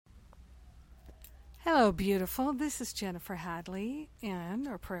Hello, beautiful. This is Jennifer Hadley, and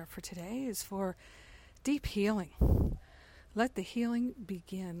our prayer for today is for deep healing. Let the healing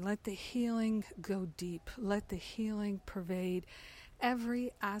begin. Let the healing go deep. Let the healing pervade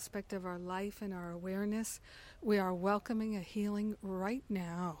every aspect of our life and our awareness. We are welcoming a healing right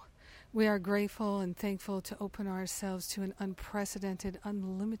now. We are grateful and thankful to open ourselves to an unprecedented,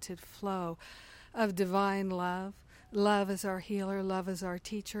 unlimited flow of divine love. Love is our healer. Love is our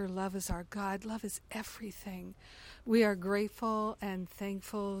teacher. Love is our God. Love is everything. We are grateful and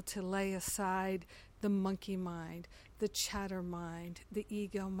thankful to lay aside the monkey mind, the chatter mind, the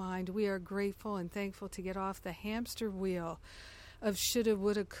ego mind. We are grateful and thankful to get off the hamster wheel of shoulda,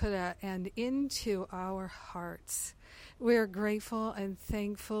 woulda, coulda, and into our hearts. We are grateful and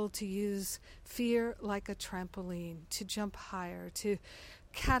thankful to use fear like a trampoline, to jump higher, to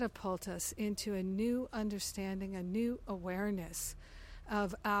catapult us into a new understanding, a new awareness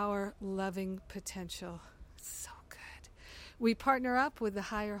of our loving potential. So good. We partner up with the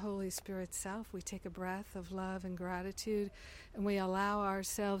higher Holy Spirit self. We take a breath of love and gratitude, and we allow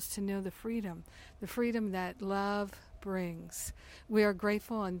ourselves to know the freedom that love brings. We are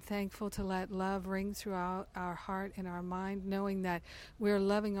grateful and thankful to let love ring throughout our heart and our mind, knowing that we're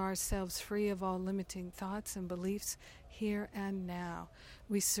loving ourselves free of all limiting thoughts and beliefs here and now.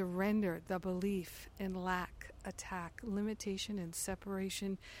 We surrender the belief in lack, attack, limitation, and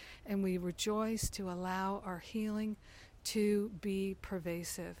separation, and we rejoice to allow our healing to be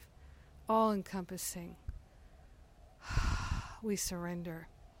pervasive, all-encompassing. We surrender.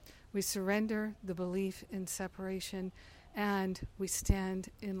 We surrender the belief in separation, and we stand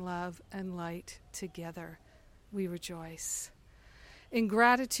in love and light together. We rejoice. In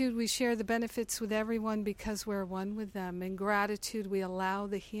gratitude, we share the benefits with everyone because we're one with them. In gratitude, we allow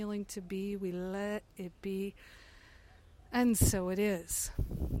the healing to be. We let it be. And so it is.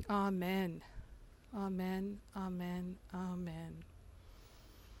 Amen. Amen. Amen. Amen.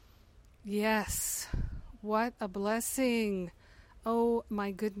 Yes. What a blessing. Oh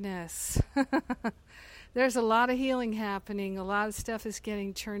my goodness. There's a lot of healing happening. A lot of stuff is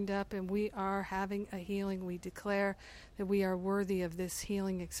getting churned up, and we are having a healing. We declare that we are worthy of this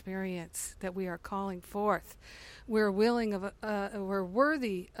healing experience that we are calling forth. We're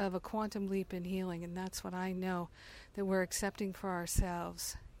worthy of a quantum leap in healing, and that's what I know that we're accepting for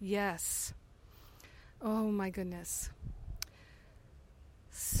ourselves. Yes. Oh my goodness.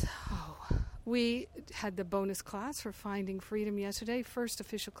 So we had the bonus class for Finding Freedom yesterday. First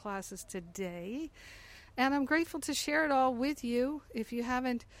official class is today. And I'm grateful to share it all with you. If you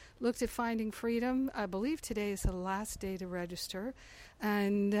haven't looked at Finding Freedom, I believe today is the last day to register.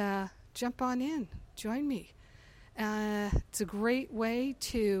 And jump on in. Join me. It's a great way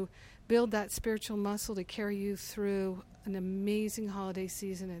to build that spiritual muscle to carry you through an amazing holiday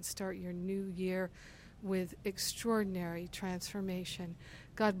season and start your new year with extraordinary transformation.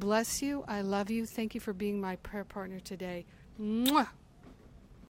 God bless you. I love you. Thank you for being my prayer partner today. Mwah!